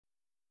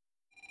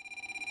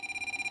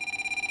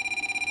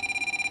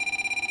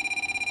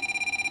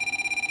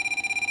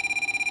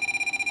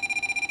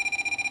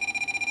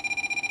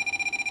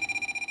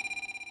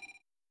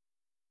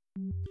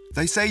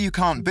They say you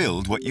can't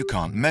build what you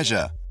can't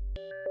measure.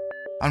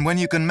 And when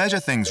you can measure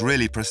things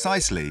really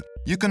precisely,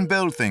 you can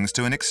build things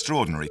to an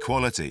extraordinary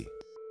quality.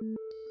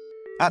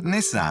 At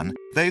Nissan,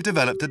 they've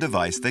developed a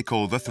device they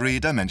call the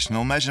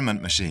three-dimensional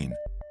measurement machine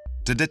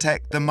to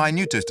detect the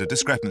minutest of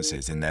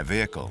discrepancies in their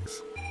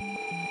vehicles.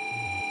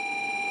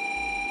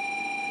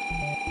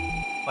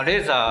 レ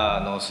ー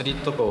ザーのスリッ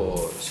ト光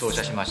を照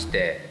射しまし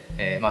て、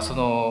そ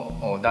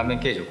の断面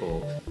形状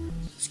を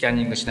スキャン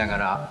ニングしなが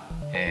ら、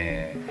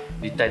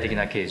立体的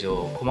な形状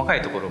を細か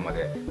いところま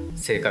で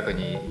正確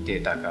に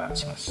データ化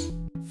します。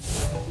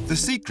The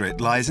secret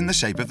lies in the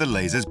shape of the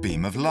laser's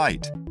beam of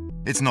light.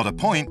 It's not a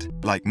point,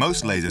 like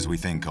most lasers we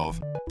think of,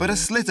 but a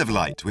slit of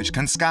light which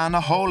can scan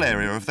a whole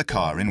area of the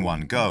car in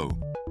one go.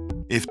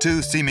 If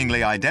two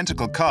seemingly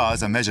identical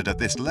cars are measured at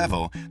this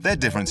level, their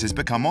differences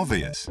become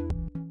obvious.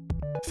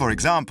 For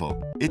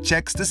example, it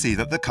checks to see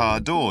that the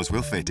car doors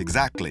will fit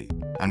exactly,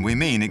 and we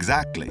mean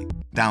exactly,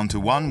 down to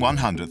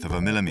 1/100th of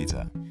a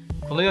millimeter.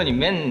 このように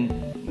面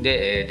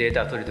でデー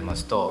タが取れてま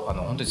すと、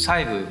本当に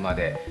細部ま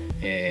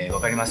で分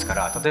かりますか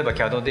ら、例えば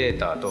CAD デー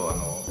タと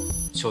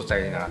詳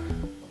細な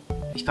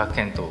比較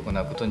検討を行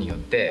うことによっ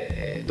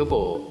て、どこ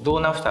をど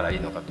う直したらいい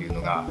のかという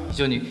のが非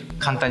常に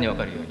簡単に分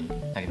かるよう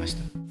になりまし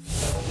た。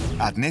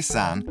At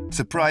Nissan,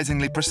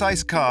 surprisingly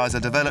precise cars are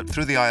developed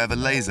through the eye of a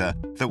laser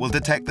that will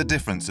detect the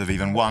difference of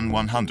even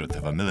 1/100th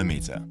of a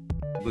millimeter.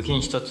 部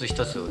品一つ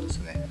一つをです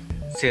ね、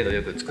精度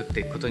よく作って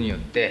いくことによっ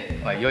て、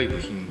良い部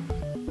品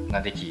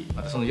ができ、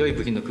またその良い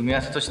部品の組み合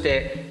わせとし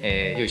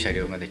て、良い車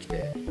両ができ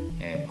て、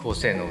高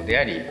性能で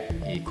あり、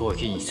高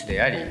品質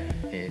であり、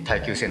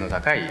耐久性の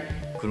高い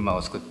車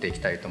を作っていき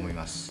たいと思い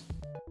ます。